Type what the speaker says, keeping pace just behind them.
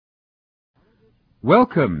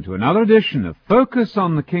Welcome to another edition of Focus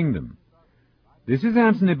on the Kingdom. This is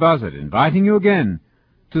Anthony Buzzard inviting you again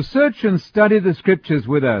to search and study the Scriptures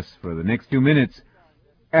with us for the next few minutes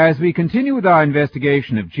as we continue with our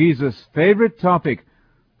investigation of Jesus' favorite topic,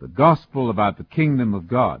 the gospel about the kingdom of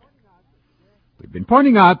God. We've been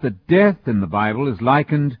pointing out that death in the Bible is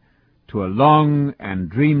likened to a long and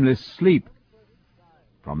dreamless sleep.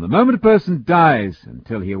 From the moment a person dies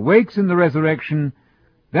until he awakes in the resurrection,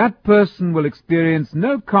 that person will experience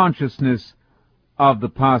no consciousness of the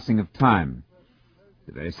passing of time.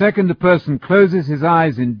 The very second a person closes his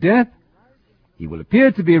eyes in death, he will appear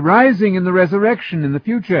to be rising in the resurrection in the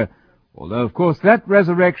future, although, of course, that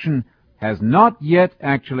resurrection has not yet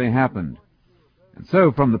actually happened. And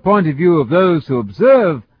so, from the point of view of those who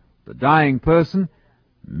observe the dying person,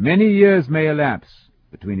 many years may elapse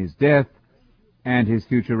between his death and his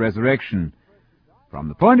future resurrection. From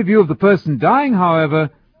the point of view of the person dying, however,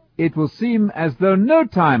 it will seem as though no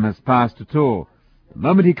time has passed at all. The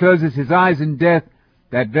moment he closes his eyes in death,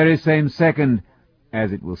 that very same second,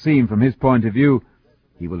 as it will seem from his point of view,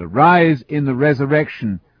 he will arise in the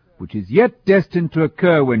resurrection, which is yet destined to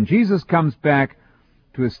occur when Jesus comes back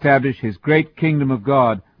to establish his great kingdom of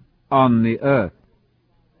God on the earth.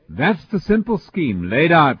 That's the simple scheme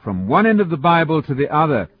laid out from one end of the Bible to the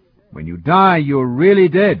other. When you die, you're really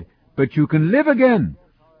dead, but you can live again.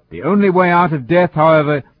 The only way out of death,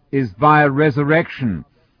 however, is via resurrection.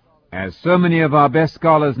 As so many of our best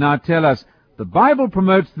scholars now tell us, the Bible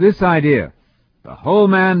promotes this idea. The whole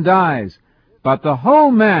man dies, but the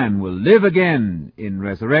whole man will live again in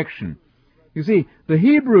resurrection. You see, the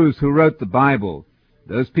Hebrews who wrote the Bible,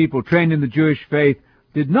 those people trained in the Jewish faith,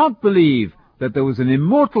 did not believe that there was an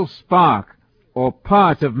immortal spark or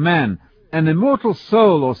part of man, an immortal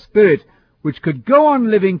soul or spirit, which could go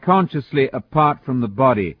on living consciously apart from the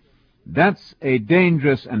body. That's a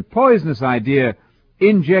dangerous and poisonous idea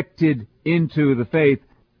injected into the faith,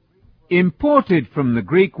 imported from the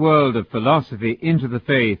Greek world of philosophy into the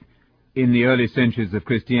faith in the early centuries of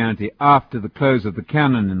Christianity after the close of the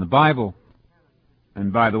canon in the Bible.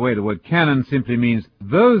 And by the way, the word canon simply means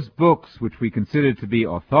those books which we consider to be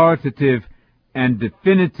authoritative and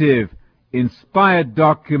definitive, inspired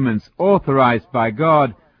documents authorized by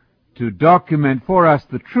God to document for us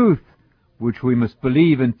the truth which we must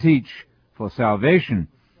believe and teach for salvation.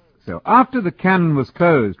 So after the canon was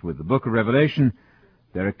closed with the book of Revelation,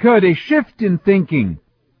 there occurred a shift in thinking.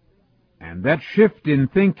 And that shift in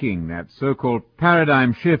thinking, that so-called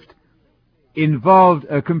paradigm shift, involved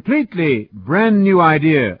a completely brand new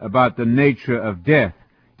idea about the nature of death,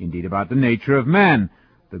 indeed about the nature of man.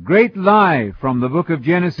 The great lie from the book of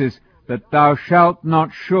Genesis, that thou shalt not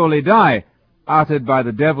surely die, uttered by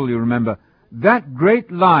the devil, you remember, that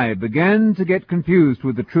great lie began to get confused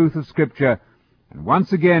with the truth of Scripture, and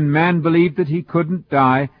once again man believed that he couldn't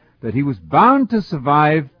die, that he was bound to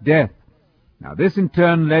survive death. Now this in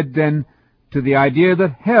turn led then to the idea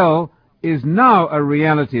that hell is now a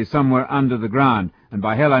reality somewhere under the ground, and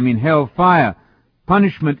by hell I mean hell fire,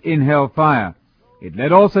 punishment in hell fire. It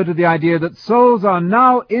led also to the idea that souls are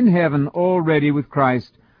now in heaven already with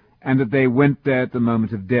Christ, and that they went there at the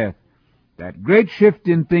moment of death. That great shift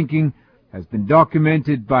in thinking has been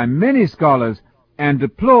documented by many scholars and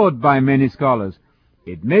deplored by many scholars.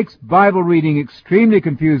 It makes Bible reading extremely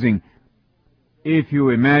confusing if you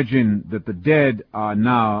imagine that the dead are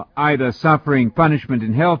now either suffering punishment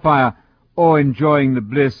in hellfire or enjoying the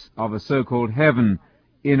bliss of a so-called heaven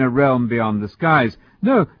in a realm beyond the skies.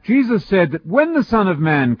 No, Jesus said that when the Son of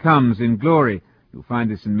Man comes in glory, you'll find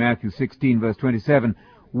this in Matthew 16, verse 27,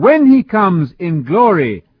 when he comes in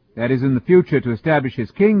glory, that is in the future to establish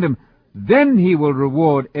his kingdom, then he will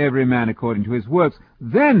reward every man according to his works.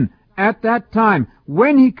 Then, at that time,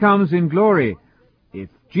 when he comes in glory, if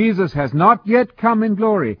Jesus has not yet come in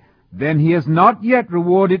glory, then he has not yet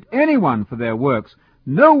rewarded anyone for their works.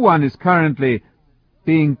 No one is currently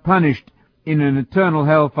being punished in an eternal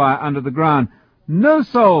hellfire under the ground. No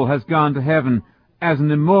soul has gone to heaven as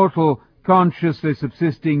an immortal, consciously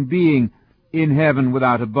subsisting being in heaven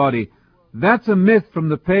without a body. That's a myth from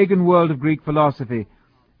the pagan world of Greek philosophy.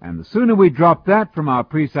 And the sooner we drop that from our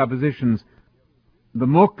presuppositions, the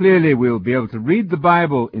more clearly we'll be able to read the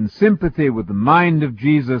Bible in sympathy with the mind of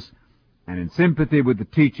Jesus and in sympathy with the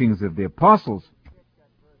teachings of the apostles.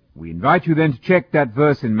 We invite you then to check that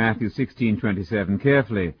verse in Matthew 16:27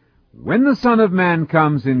 carefully. When the Son of Man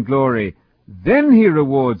comes in glory, then he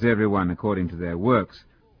rewards everyone according to their works.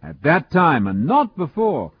 At that time, and not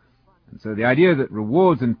before. And so the idea that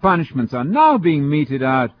rewards and punishments are now being meted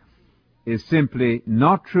out is simply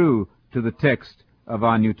not true to the text of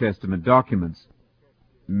our New Testament documents.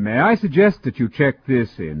 May I suggest that you check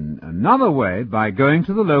this in another way by going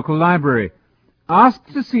to the local library. Ask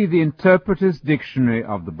to see the Interpreter's Dictionary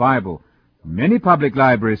of the Bible. Many public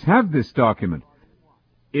libraries have this document.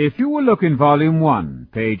 If you will look in Volume 1,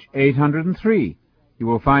 page 803, you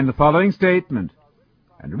will find the following statement.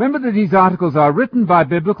 And remember that these articles are written by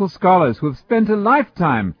biblical scholars who have spent a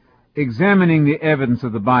lifetime examining the evidence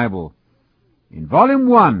of the Bible. In Volume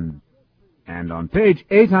 1, and on page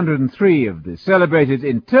 803 of the celebrated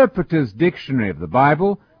Interpreter's Dictionary of the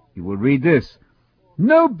Bible, you will read this.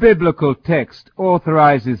 No biblical text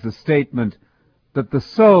authorizes the statement that the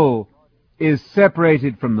soul is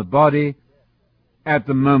separated from the body at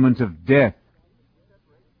the moment of death.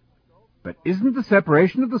 But isn't the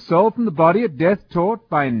separation of the soul from the body at death taught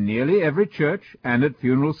by nearly every church and at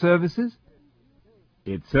funeral services?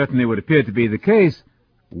 It certainly would appear to be the case.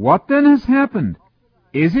 What then has happened?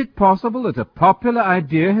 Is it possible that a popular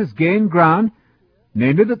idea has gained ground,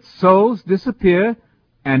 namely that souls disappear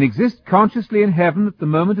and exist consciously in heaven at the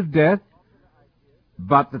moment of death,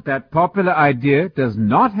 but that popular idea does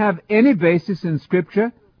not have any basis in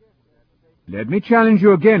Scripture? Let me challenge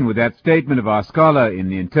you again with that statement of our scholar in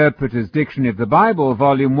the Interpreter's Dictionary of the Bible,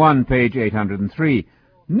 Volume 1, page 803.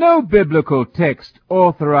 No biblical text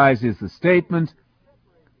authorizes the statement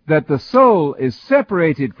that the soul is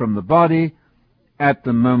separated from the body at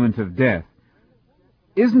the moment of death.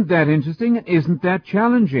 Isn't that interesting and isn't that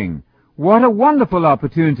challenging? What a wonderful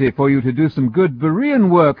opportunity for you to do some good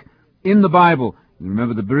Berean work in the Bible. You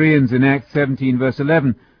remember the Bereans in Acts 17, verse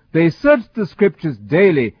 11. They searched the Scriptures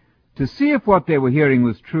daily to see if what they were hearing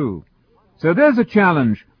was true. So there's a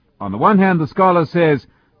challenge. On the one hand, the scholar says,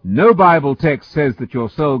 no Bible text says that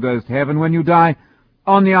your soul goes to heaven when you die.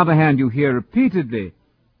 On the other hand, you hear repeatedly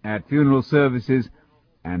at funeral services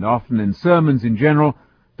and often in sermons in general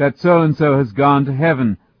that so-and-so has gone to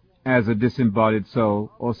heaven as a disembodied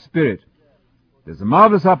soul or spirit. There's a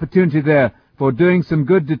marvelous opportunity there for doing some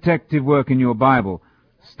good detective work in your Bible.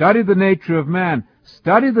 Study the nature of man.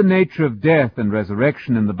 Study the nature of death and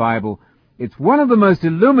resurrection in the Bible. It's one of the most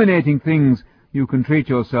illuminating things you can treat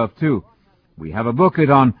yourself to. We have a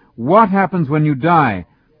booklet on What Happens When You Die,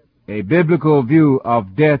 a biblical view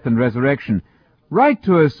of death and resurrection. Write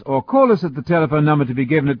to us or call us at the telephone number to be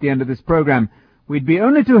given at the end of this program. We'd be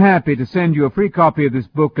only too happy to send you a free copy of this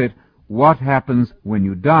booklet, What Happens When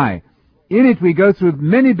You Die. In it we go through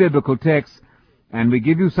many biblical texts, and we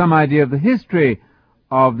give you some idea of the history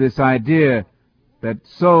of this idea that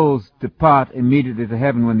souls depart immediately to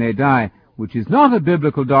heaven when they die, which is not a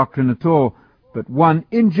biblical doctrine at all, but one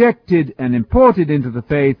injected and imported into the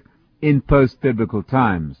faith in post-biblical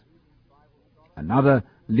times. Another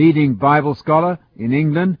leading Bible scholar in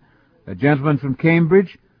England, a gentleman from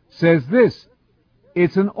Cambridge, says this: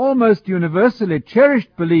 it's an almost universally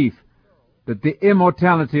cherished belief that the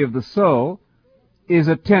immortality of the soul is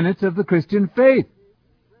a tenet of the Christian faith.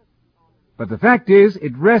 But the fact is,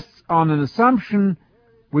 it rests on an assumption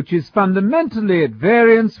which is fundamentally at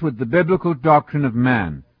variance with the biblical doctrine of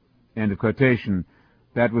man. End of quotation.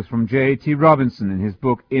 That was from J.T. Robinson in his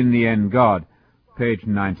book, In the End God, page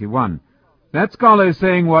 91. That scholar is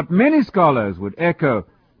saying what many scholars would echo,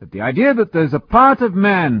 that the idea that there's a part of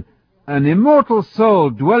man, an immortal soul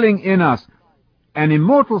dwelling in us, an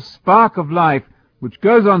immortal spark of life which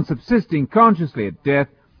goes on subsisting consciously at death,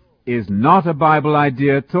 is not a Bible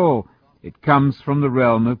idea at all. It comes from the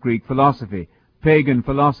realm of Greek philosophy, pagan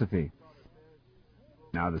philosophy.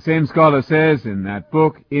 Now, the same scholar says in that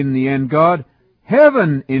book, In the End God,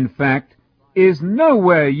 heaven, in fact, is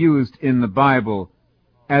nowhere used in the Bible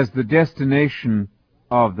as the destination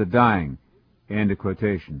of the dying. End of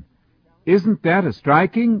quotation. Isn't that a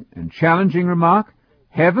striking and challenging remark?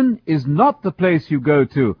 Heaven is not the place you go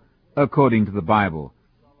to, according to the Bible.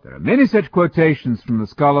 There are many such quotations from the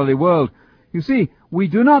scholarly world. You see, we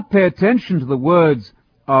do not pay attention to the words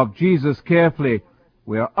of Jesus carefully.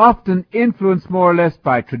 We are often influenced more or less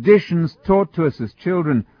by traditions taught to us as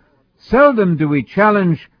children. Seldom do we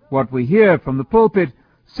challenge what we hear from the pulpit.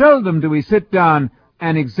 Seldom do we sit down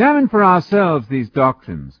and examine for ourselves these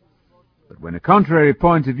doctrines. But when a contrary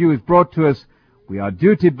point of view is brought to us, we are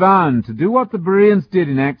duty-bound to do what the Bereans did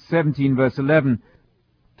in Acts 17, verse 11,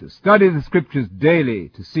 to study the Scriptures daily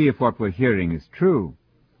to see if what we're hearing is true.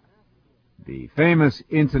 The famous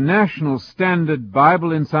International Standard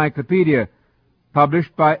Bible Encyclopedia,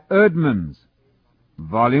 published by Eerdmans,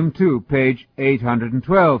 Volume 2, page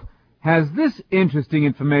 812, has this interesting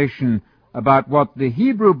information about what the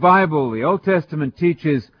Hebrew Bible, the Old Testament,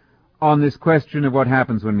 teaches on this question of what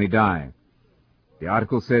happens when we die. The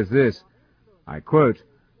article says this, I quote,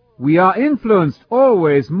 "We are influenced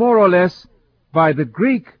always more or less by the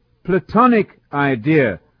Greek Platonic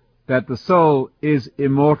idea that the soul is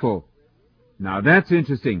immortal. Now that's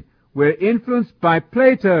interesting. We're influenced by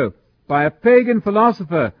Plato, by a pagan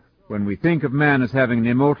philosopher, when we think of man as having an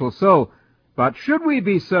immortal soul. But should we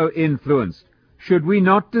be so influenced? Should we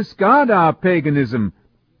not discard our paganism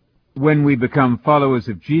when we become followers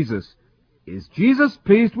of Jesus? Is Jesus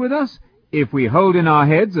pleased with us if we hold in our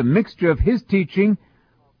heads a mixture of his teaching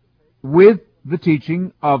with the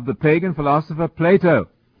teaching of the pagan philosopher Plato?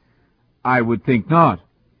 I would think not.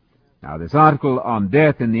 Now, this article on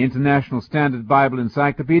death in the International Standard Bible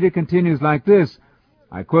Encyclopedia continues like this.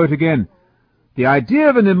 I quote again, "The idea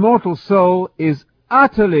of an immortal soul is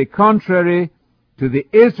utterly contrary to the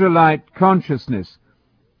Israelite consciousness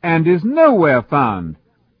and is nowhere found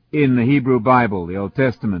in the Hebrew Bible, the Old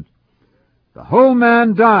Testament. The whole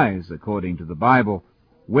man dies, according to the Bible,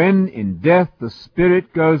 when in death the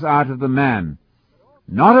spirit goes out of the man.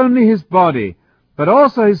 Not only his body, but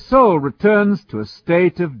also his soul returns to a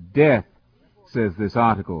state of death," says this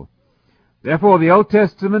article. Therefore, the Old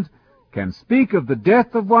Testament can speak of the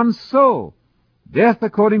death of one's soul. Death,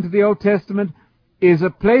 according to the Old Testament, is a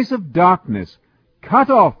place of darkness, cut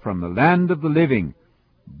off from the land of the living.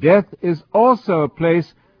 Death is also a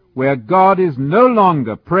place where God is no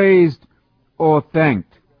longer praised or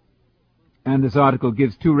thanked. And this article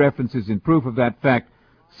gives two references in proof of that fact,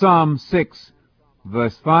 Psalm 6,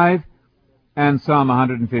 verse 5, and Psalm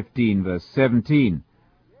 115, verse 17.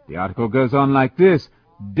 The article goes on like this,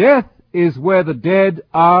 "Death is where the dead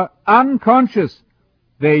are unconscious.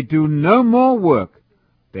 They do no more work.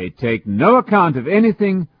 They take no account of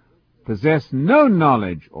anything, possess no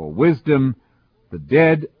knowledge or wisdom. The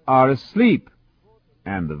dead are asleep."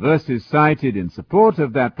 And the verses cited in support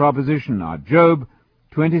of that proposition are Job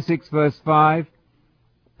 26, verse 5,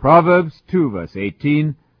 Proverbs 2, verse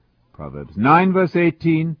 18, Proverbs 9, verse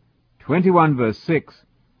 18, 21, verse 6,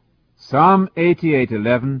 Psalm 88,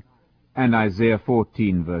 11, and Isaiah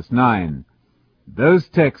 14, verse 9. Those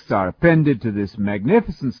texts are appended to this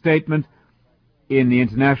magnificent statement in the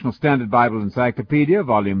International Standard Bible Encyclopedia,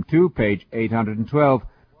 Volume 2, page 812,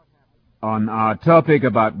 on our topic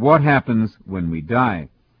about what happens when we die.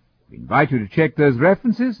 We invite you to check those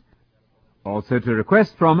references, also to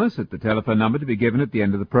request from us at the telephone number to be given at the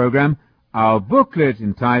end of the program, our booklet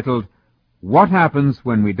entitled, "What Happens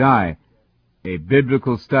When We Die? A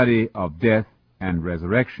Biblical Study of Death and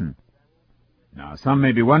Resurrection." Now, some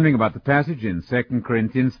may be wondering about the passage in 2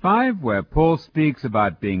 Corinthians 5, where Paul speaks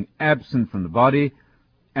about being absent from the body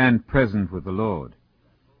and present with the Lord.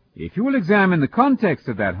 If you will examine the context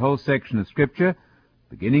of that whole section of Scripture,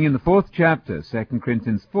 beginning in the 4th chapter, 2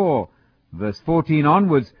 Corinthians 4, verse 14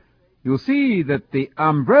 onwards, you'll see that the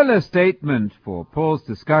umbrella statement for Paul's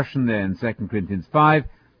discussion there in 2 Corinthians 5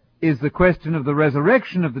 is the question of the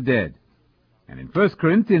resurrection of the dead. And in 1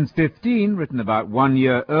 Corinthians 15, written about 1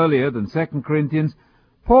 year earlier than 2 Corinthians,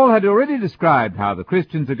 Paul had already described how the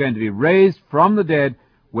Christians are going to be raised from the dead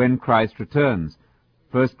when Christ returns.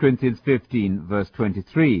 1 Corinthians 15, verse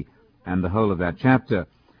 23, and the whole of that chapter.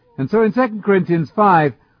 And so in 2 Corinthians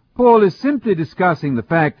 5, Paul is simply discussing the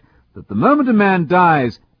fact that the moment a man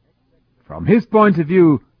dies, from his point of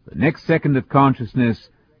view, the next second of consciousness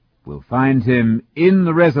will find him in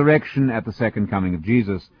the resurrection at the second coming of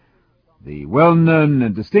Jesus. The well-known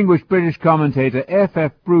and distinguished British commentator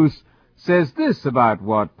F.F. Bruce says this about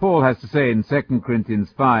what Paul has to say in 2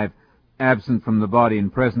 Corinthians 5, absent from the body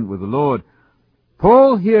and present with the Lord.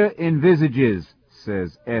 Paul here envisages,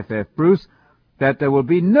 says F.F. Bruce, that there will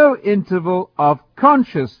be no interval of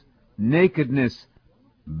conscious nakedness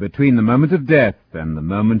between the moment of death and the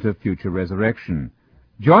moment of future resurrection.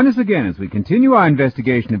 Join us again as we continue our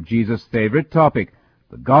investigation of Jesus' favorite topic,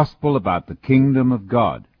 the gospel about the kingdom of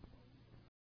God.